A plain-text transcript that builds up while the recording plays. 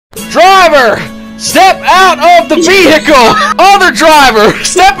driver, step out of the vehicle. Other driver,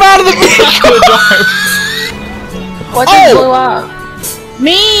 step out of the vehicle. What just blew up?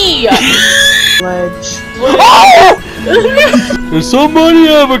 Me! Ledge. Oh! Does somebody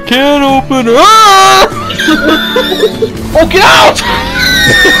have a can opener? Oh, get out!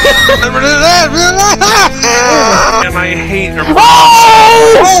 And I hate her.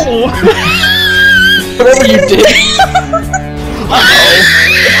 Oh! Whatever you did.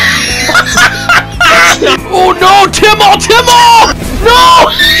 Oh no, Timo! Timo! No!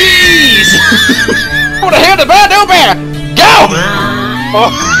 Jeez! I would have handed bad no bear! Go!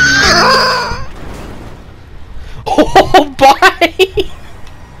 Oh, bye!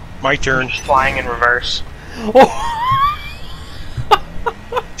 My turn. Flying in reverse. Oh.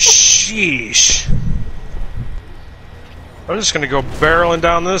 Sheesh. I'm just gonna go barreling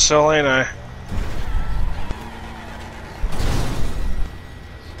down this hill, ain't I?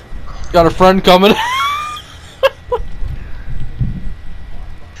 Got a friend coming.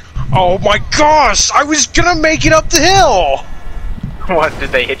 Oh my gosh! I was gonna make it up the hill! What,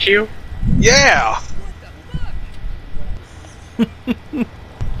 did they hit you? Yeah!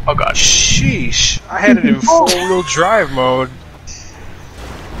 Oh god. Sheesh. I had it in four-wheel drive mode.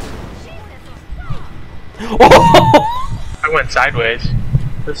 I went sideways.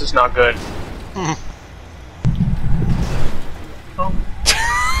 This is not good. Oh.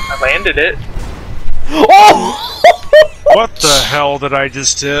 I landed it. Oh! What the hell did I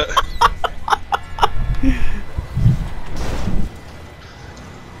just hit?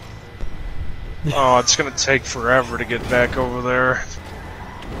 Oh, it's gonna take forever to get back over there.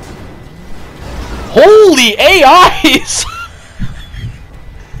 Holy AIs!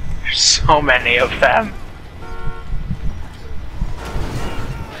 There's so many of them.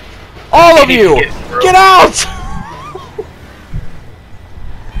 All of you! Get out!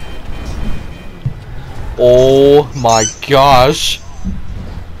 Oh my gosh.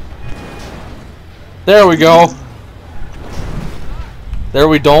 There we go. There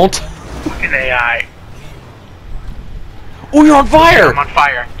we don't. Fucking AI. Oh, you're on fire! I'm on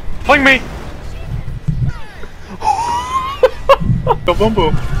fire. Fling me! Go boom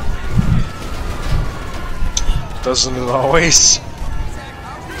boom. Doesn't it always?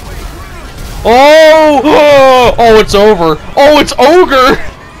 Oh! Oh, it's over. Oh, it's ogre!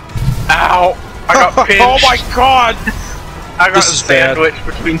 Ow! I got pinched. Oh my god! I got This is bad. sandwiched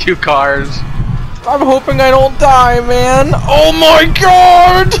between two cars. I'm hoping I don't die, man. Oh my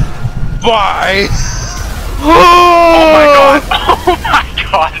god! Bye! Oh my god! Oh my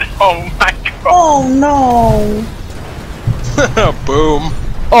god! Oh my god! Oh no! Boom.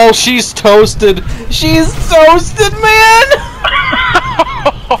 Oh, she's toasted. She's toasted, man!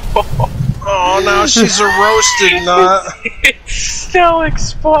 Oh, now she's a roasted nut. It's still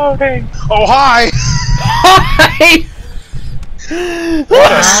exploding. Oh, hi! Hi!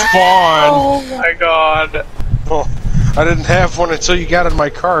 What a spawn! Oh my god. Well, I didn't have one until you got in my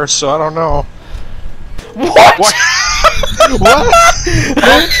car, so I don't know. What? What? What?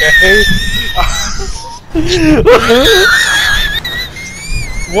 Okay.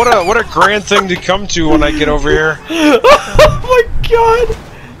 What a grand thing to come to when I get over here. Oh my god!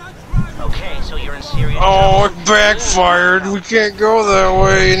 Okay, so you're in serious Oh, it backfired. We can't go that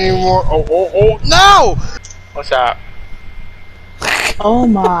way anymore. Oh, no! What's up? Oh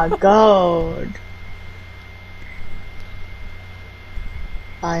my god.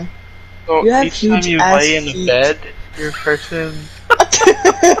 Hi. So You have each time huge you ass lay in the feet. bed, your person.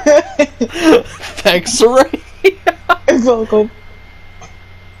 Thanks, Ray. You're welcome.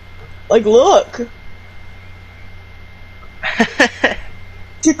 Like, look.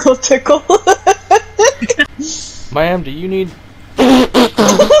 Tickle, tickle. Ma'am, do you need...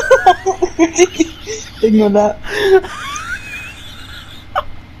 Ignore that. Oh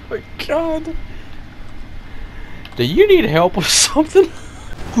my god. Do you need help with something?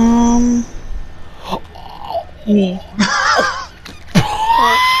 Me.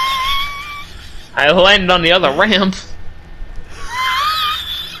 I landed on the other ramp.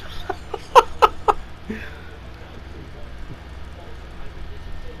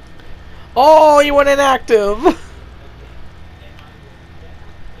 Oh, you went inactive.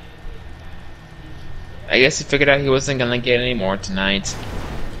 I guess he figured out he wasn't gonna get any more tonight.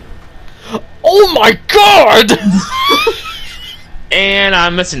 Oh my god! And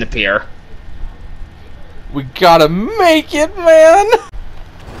I'm missing the pier. We gotta make it, man!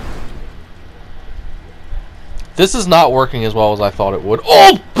 This is not working as well as I thought it would.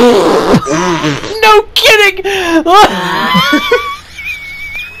 Oh! No kidding!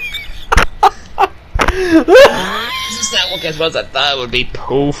 This is not working as well as I thought it would be.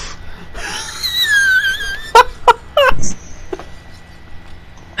 Poof.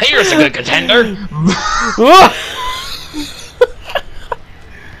 Here's a good contender.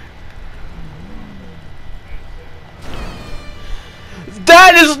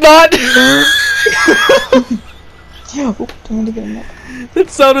 That is not. Oh, time to get him up. It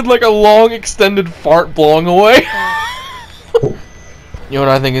sounded like a long, extended fart blowing away. You know what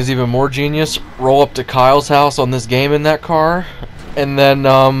I think is even more genius? Roll up to Kyle's house on this game in that car, and then,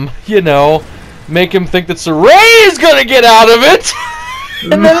 you know, make him think that Saray is gonna get out of it,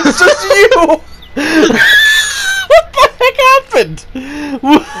 and then it's just you. What the heck happened?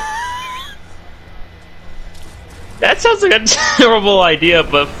 That sounds like a terrible idea,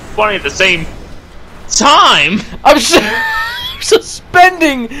 but funny at the same time. I'm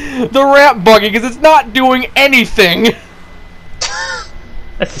suspending the ramp buggy because it's not doing anything.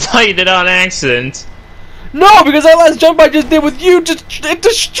 I thought you did it on accident. No, because that last jump I just did with you it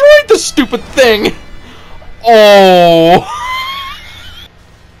destroyed the stupid thing. Oh.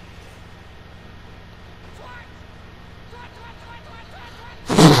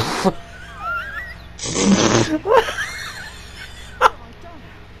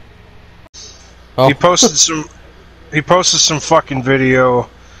 He posted some fucking video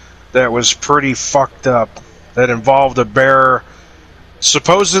that was pretty fucked up that involved a bear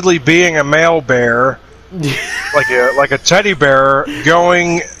supposedly being a male bear, like a teddy bear,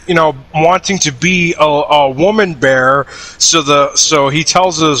 going, you know, wanting to be a woman bear. So he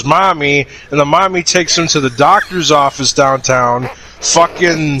tells his mommy, and the mommy takes him to the doctor's office downtown.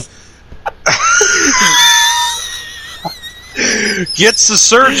 Fucking gets the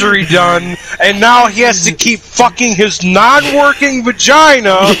surgery done, and now he has to keep fucking his non-working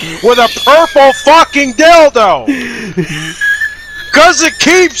vagina with a purple fucking dildo. Cause it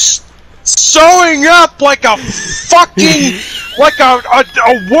keeps sewing up like a fucking, like a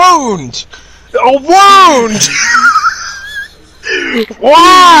wound. A wound!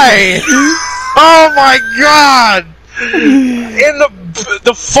 Why? Oh my god! And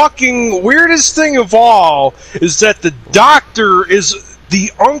the fucking weirdest thing of all is that the doctor is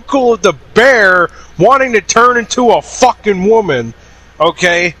the uncle of the bear wanting to turn into a fucking woman.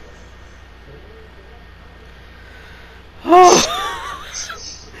 Okay?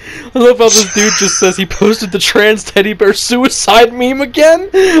 I love how this dude just says he posted the trans teddy bear suicide meme again.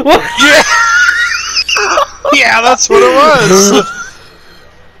 What? Yeah! Yeah, that's what it was!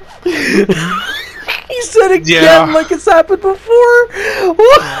 He said again like it's happened before.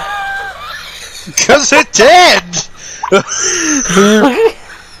 Because it did!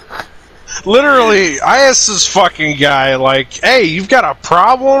 Literally, I asked this fucking guy, like, hey, you've got a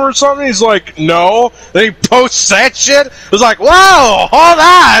problem or something? He's like, no. Then he posts that shit. I was like, whoa, hold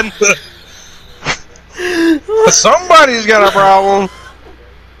on! Somebody's got a problem.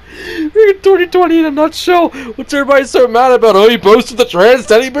 2020 in a nutshell. What's everybody so mad about? Oh, he posted the trans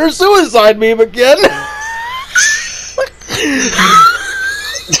teddy bear suicide meme again.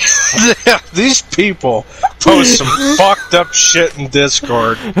 These people post some fucked up shit in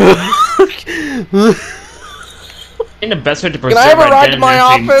Discord. I think the best way to preserve I have a ride to identity my is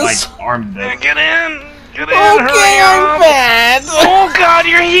office? like, arm them. Get in! Get in! Okay, I'm bad. Oh god,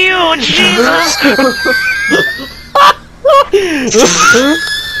 you're huge! Jesus!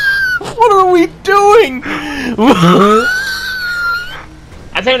 What are we doing?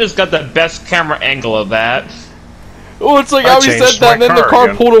 I think I just got the best camera angle of that. Oh, it's like I how he changed said that, and my then the car car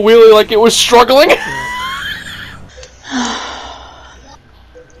again. pulled a wheelie like it was struggling.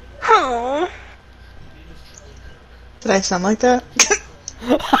 Did I sound like that?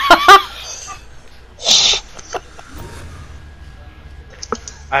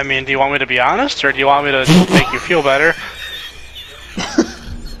 I mean, do you want me to be honest, or do you want me to make you feel better?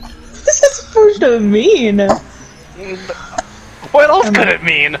 What's that supposed to mean? What else could it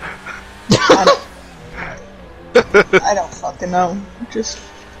mean? I don't fucking know. Just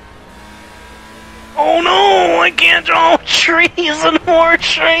Oh no, I can't draw trees and more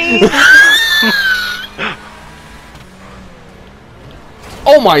trees!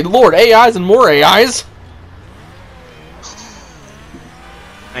 Oh my lord, AIs and more AIs.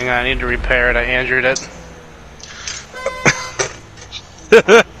 Hang on, I need to repair it, I injured it.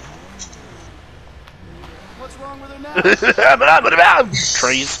 What's wrong with her now?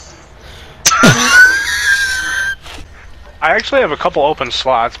 Trees. I actually have a couple open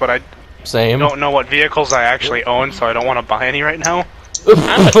slots, but I Same. don't know what vehicles I actually own, so I don't want to buy any right now. I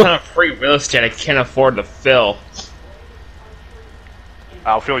have a ton of free real estate I can't afford to fill.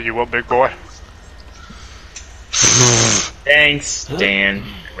 I'll fill you up, big boy. Thanks, Dan.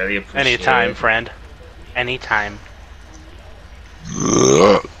 I really appreciate Anytime, it. friend. Anytime.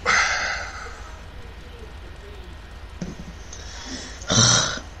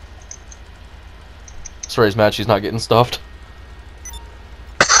 Saray's mad she's not getting stuffed.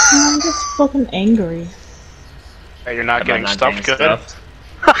 I'm just fucking angry. Hey, you're not getting stuffed good. Stuffed.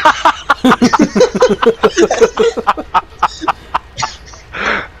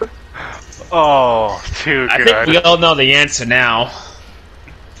 Oh, too I good. think we all know the answer now.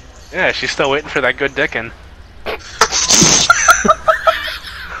 Yeah, she's still waiting for that good dickin'.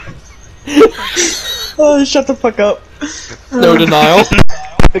 Oh, shut the fuck up. No denial.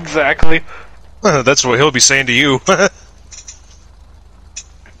 Exactly. That's what he'll be saying to you.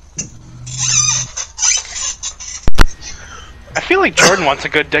 I feel like Jordan wants a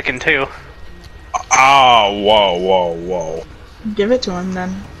good dickin' too. Oh, whoa. Give it to him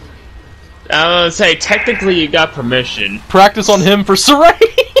then. I was gonna say, technically you got permission. Practice on him for Saray.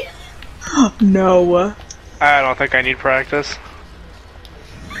 No. I don't think I need practice.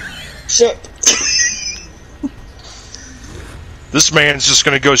 Shit. This man's just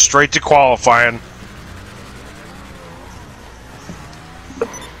gonna go straight to qualifying.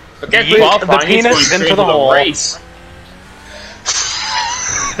 Forget Yeet qualifying, the he's penis going straight into the to hole. race.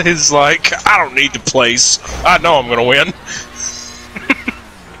 He's like, I don't need to place. I know I'm gonna win.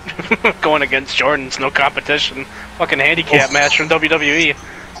 Going against Jordan's no competition. Fucking handicap match from WWE.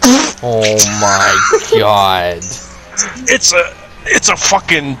 Oh my god. It's a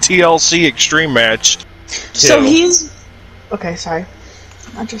fucking TLC extreme match. So Two. he's... Okay, sorry.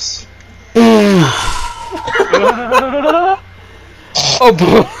 I just... Oh,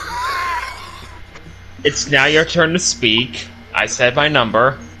 bro. It's now your turn to speak. I said my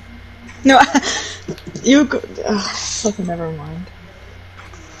number. No, you go... fucking never mind.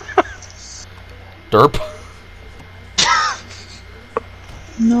 Derp.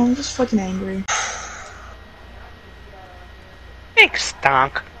 No, I'm just fucking angry. Thanks,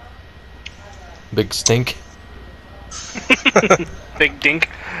 Donk. Big stink. Big dink.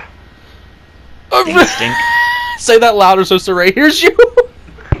 Stink. Say that louder so Saray hears you.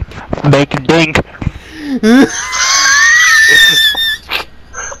 Big dink.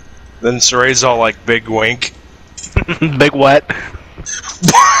 Then Saray's all like, big wink. Big wet.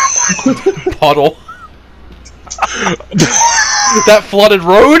 Puddle. That flooded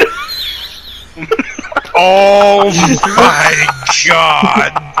road. Oh my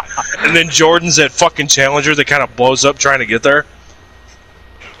god! And then Jordan's that fucking Challenger that kind of blows up trying to get there.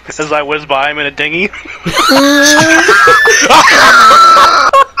 As I whiz by him in a dinghy.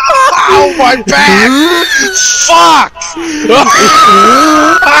 Ow, my back! Fuck!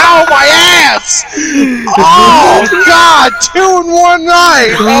 Ow, my ass! Oh, God! 2 in one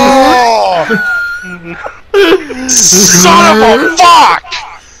night! Oh! Son of a fuck!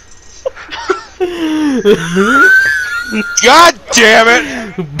 God damn it!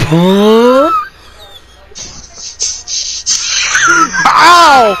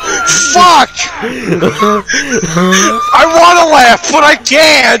 Ow! Fuck! I want to laugh, but I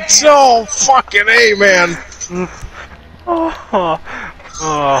can't! Oh, fucking A, man!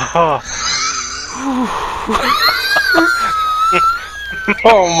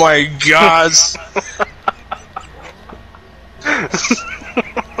 Oh my god!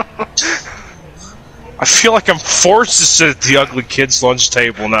 I feel like I'm forced to sit at the ugly kid's lunch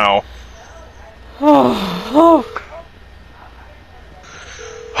table now.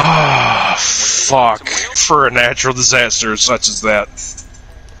 Ah, fuck. For a natural disaster such as that.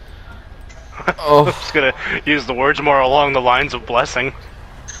 Oh. I'm just gonna use the words more along the lines of blessing.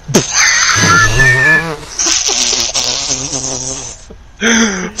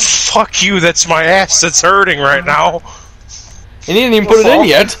 Fuck you, that's my ass that's hurting right now. And he didn't even put it in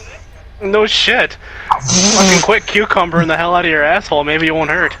yet. No shit. Fucking quick cucumbering the hell out of your asshole, maybe it won't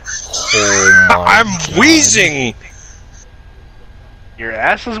hurt. Oh my I'm God. wheezing! Your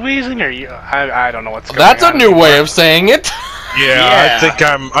ass is wheezing, or you? I don't know what's going That's on. a new way of saying it. Yeah,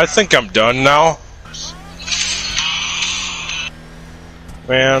 Yeah. I think I'm done now.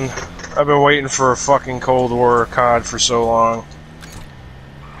 Man, I've been waiting for a fucking Cold War COD for so long.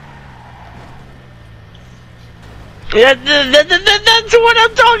 That's what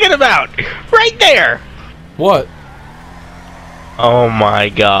I'm talking about! Right there! What? Oh my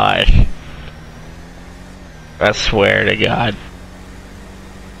gosh. I swear to God.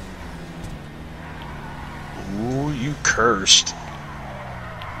 Ooh, you cursed.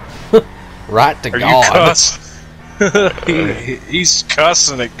 Right to Are you God. cussed? He's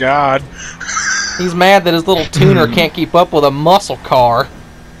cussing at God. He's mad that his little tuner can't keep up with a muscle car.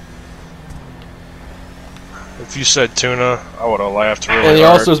 If you said tuna, I would have laughed really And he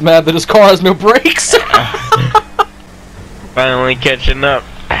hard. also is mad that his car has no brakes. Finally catching up.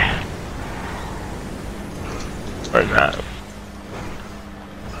 Or not.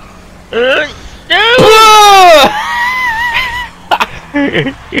 No!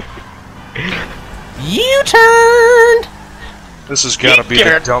 U-turn! This has got to be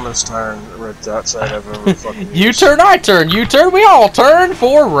the dumbest turn red dot side I've ever fucking used. U-turn, I turn, U-turn, we all turn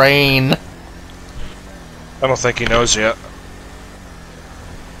for rain. I don't think he knows yet.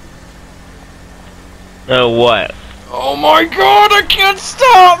 What? Oh my god, I can't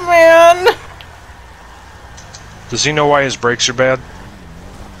stop, man! Does he know why his brakes are bad?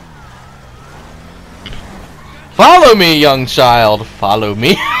 Follow me, young child. Follow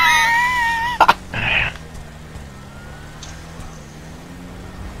me.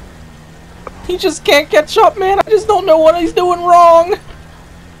 He just can't catch up, man. I just don't know what he's doing wrong.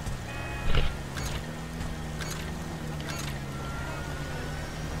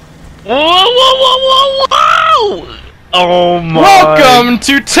 Whoa, whoa, whoa, whoa, whoa! Oh my! Welcome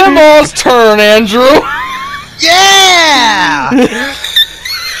to Timall's turn, Andrew. Yeah!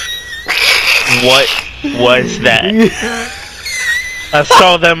 What was that? I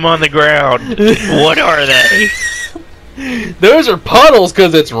saw them on the ground. What are they? Those are puddles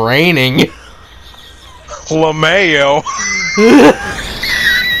because it's raining. LeMayo.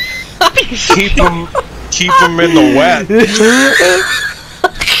 keep him in the wet.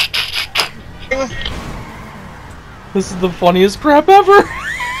 This is the funniest crap ever.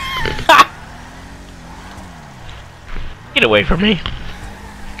 Get away from me.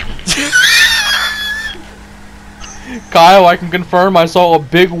 Kyle, I can confirm I saw a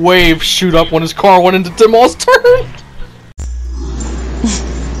big wave shoot up when his car went into Timall's turn.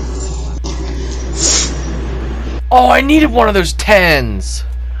 Oh, I needed one of those 10s.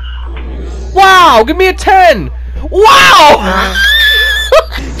 Wow, give me a 10. Wow!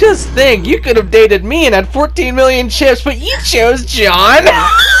 Just think, you could have dated me and had 14 million chips, but you chose John.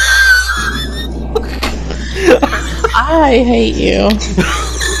 I hate you.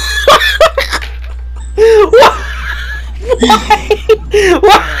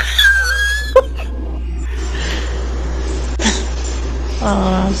 Why?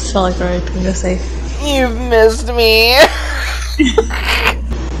 I just felt like raping to say. You've missed me.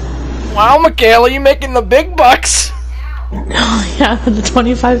 Wow, Michaela, you making the big bucks. Oh yeah, the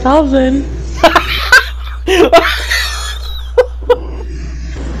 25,000.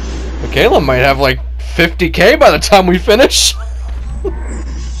 Michaela might have like 50K by the time we finish.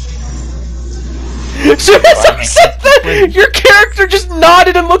 As soon as I said that, your character just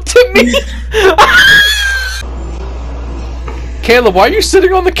nodded and looked at me. Caleb, why are you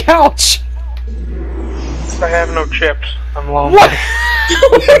sitting on the couch? I have no chips. I'm lonely. What?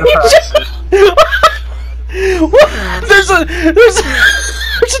 What? There's a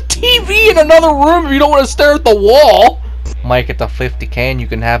TV in another room if you don't want to stare at the wall. Mike, at the 50K and you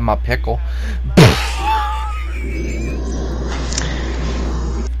can have my pickle.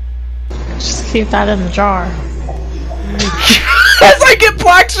 Just keep that in the jar. As I get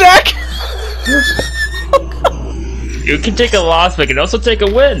blackjack. You can take a loss, but you can also take a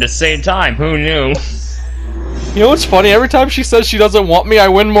win at the same time. Who knew? You know what's funny? Every time she says she doesn't want me, I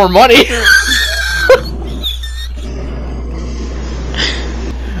win more money.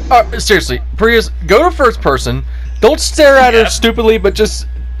 Seriously, Prius, go to first person. Don't stare at her stupidly, but just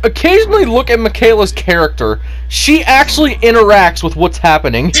occasionally look at Michaela's character. She actually interacts with what's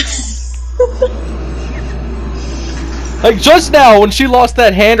happening. Like just now, when she lost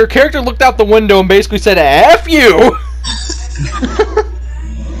that hand, her character looked out the window and basically said, "F you!"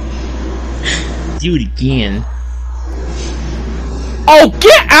 Do it again. Oh,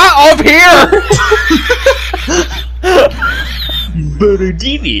 get out of here! But I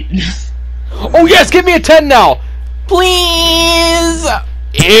did it. Oh yes, give me a 10 now! Please!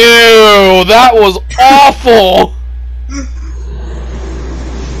 Ew, that was awful!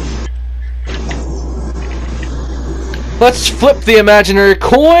 Let's flip the imaginary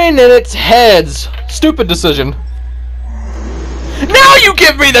coin and it's heads. Stupid decision. Now you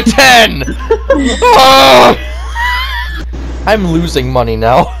give me the 10! I'm losing money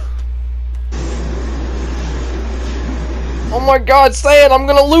now. Oh my god, say it, I'm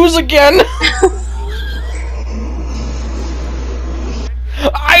gonna lose again!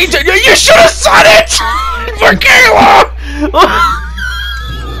 You should have said it! Michaela!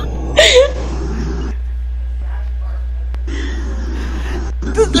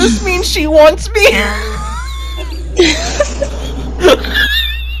 Does this mean she wants me?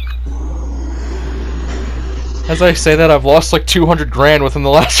 As I say that, I've lost like 200 grand within the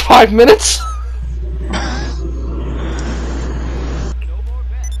last 5 minutes.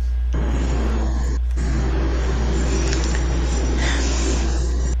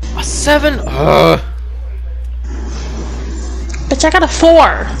 A 7? Bitch, I got a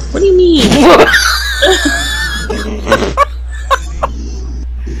 4. What do you mean?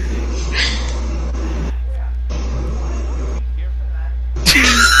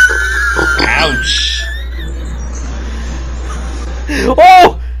 Ouch.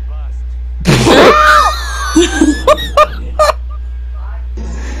 Oh!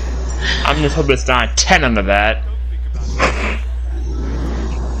 I'm just hoping it's not a 10 under that.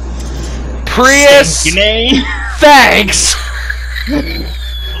 Prius! Stinky. Thanks!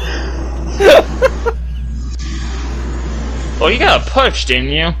 Well, you got a push, didn't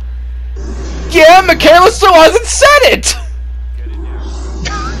you? Yeah, Michaela still hasn't said it!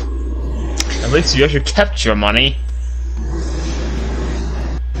 At least you actually kept your money.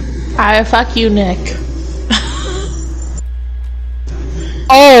 Fuck you, Nick.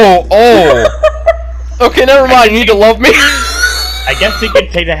 Oh! Okay, never mind, you need to love me. I guess you can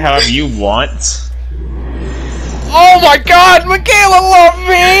take it however you want. Oh my god, Michaela loved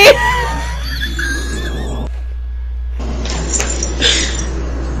me!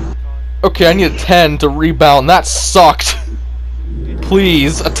 Okay, I need a 10 to rebound. That sucked.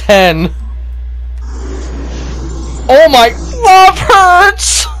 Please, a 10. Oh my, love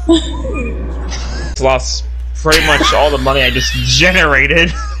hurts! Lost pretty much all the money I just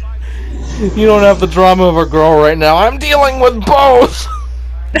generated. You don't have the drama of a girl right now. I'm dealing with both!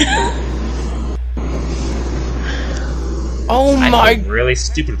 Oh I my... feel really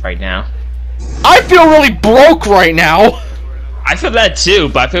stupid right now. I feel really broke right now! I feel that too,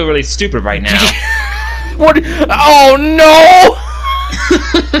 but I feel really stupid right now. What? Oh no!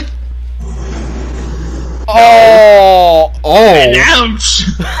 Oh! And Oh! ouch!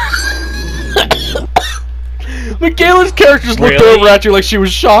 Michaela's characters looked Really? over at you like she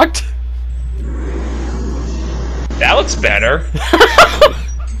was shocked. That looks better.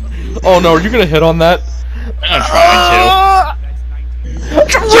 Oh no, are you gonna hit on that? I'm trying to.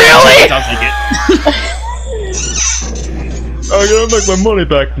 Really? Sounds like it. I gotta make my money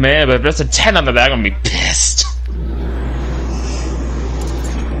back, man. But if that's a 10 on the back, I'm gonna be pissed.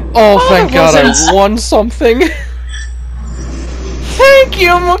 Oh, thank God I won something. Thank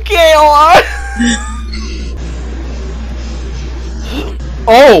you, Michaela.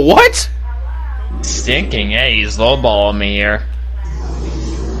 Oh, what? Stinking, hey, he's lowballing me here.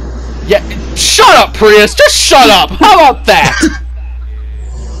 Yeah, shut up, Prius. Just shut up. How about that?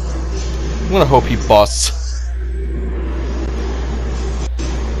 I'm gonna hope he busts.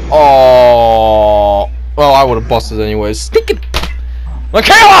 Oh, well, I would have busted anyways. Stinking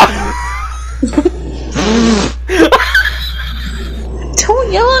Michaela!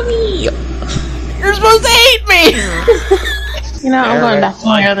 Don't yell at me! You're supposed to hate me! You know, I'm going back to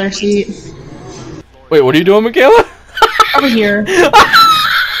my other seat. Wait, what are you doing, Michaela? Over here.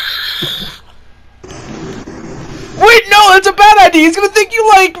 Wait, no, that's a bad idea. He's gonna think you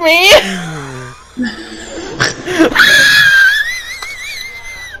like me.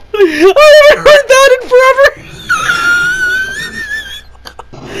 I haven't heard that in forever.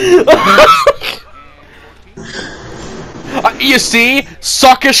 You see?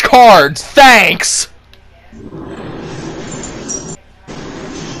 Suckish cards. Thanks.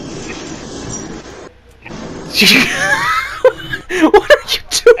 What are you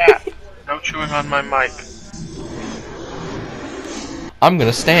doing? No chewing on my mic. I'm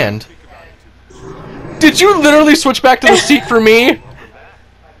gonna stand. Did you literally switch back to the seat for me?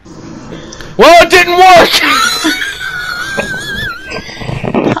 Well, it didn't work!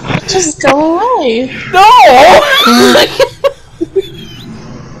 Just go away. No!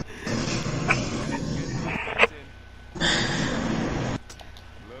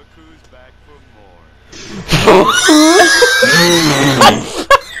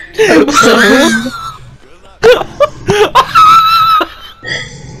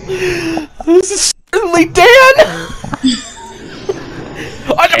 This is certainly Dan!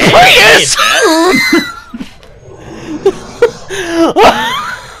 On the Prius!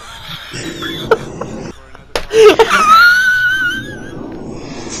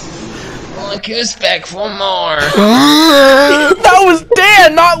 Look who's back for more. That was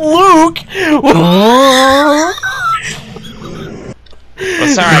Dan, not Luke! Oh,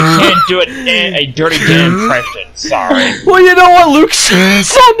 sorry, I can't do a dirty Dan impression. Sorry. Well, you know what, Luke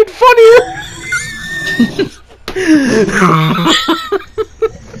sounded funnier!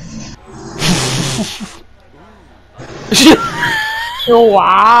 Oh,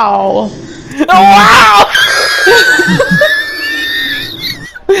 wow. Oh, wow!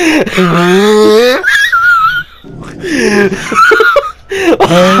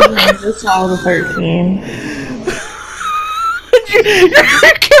 It's all the 13.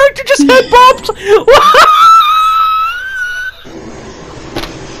 Your character just head bopped!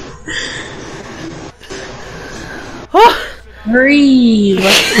 Breathe.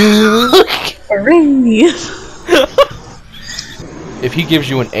 Breathe. If he gives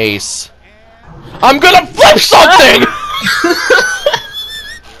you an ace, I'm gonna flip something!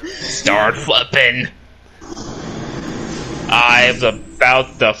 Start flipping. I was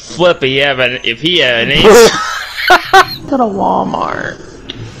about to flip if he had an ace. Go to Walmart.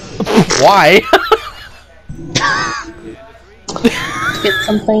 Why? Get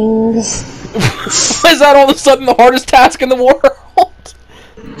some things. Why is that all of a sudden the hardest task in the world?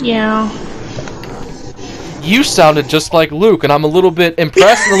 Yeah. You sounded just like Luke, and I'm a little bit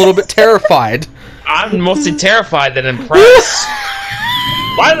impressed and a little bit terrified. I'm mostly terrified than impressed.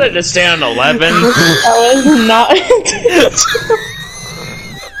 Why did I just stay on 11? That was not.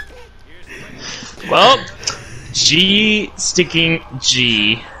 Well, G sticking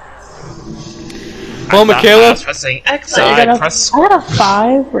G. Well, Michaela. I was pressing X. I pressed. I got a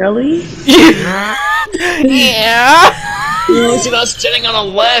 5, really? Yeah. See, I was sitting on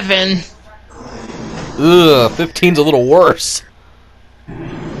 11. Ugh, 15's a little worse.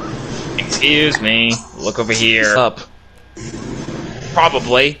 Excuse me. Look over here. Up.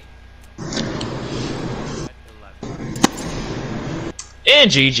 Probably. And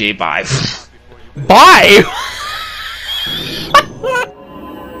GG, bye. Bye!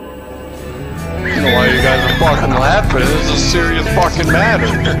 I don't know why you guys are fucking laughing. This is a serious fucking matter.